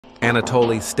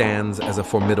Anatoly stands as a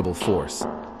formidable force,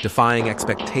 defying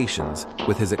expectations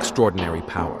with his extraordinary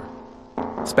power.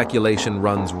 Speculation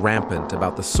runs rampant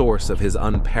about the source of his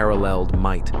unparalleled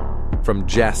might, from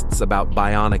jests about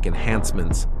bionic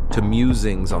enhancements to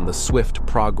musings on the swift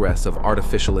progress of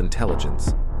artificial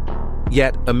intelligence.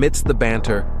 Yet, amidst the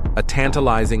banter, a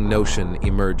tantalizing notion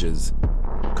emerges.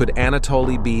 Could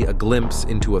Anatoly be a glimpse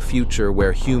into a future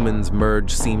where humans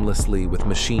merge seamlessly with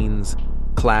machines,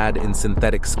 clad in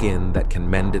synthetic skin that can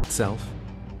mend itself?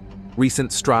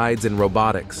 Recent strides in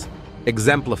robotics,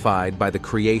 exemplified by the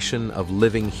creation of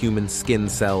living human skin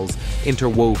cells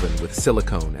interwoven with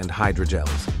silicone and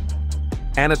hydrogels.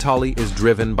 Anatoly is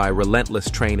driven by relentless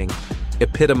training,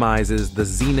 epitomizes the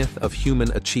zenith of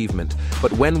human achievement.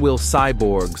 But when will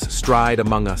cyborgs stride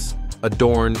among us,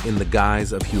 adorned in the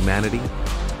guise of humanity?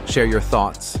 Share your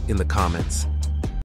thoughts in the comments.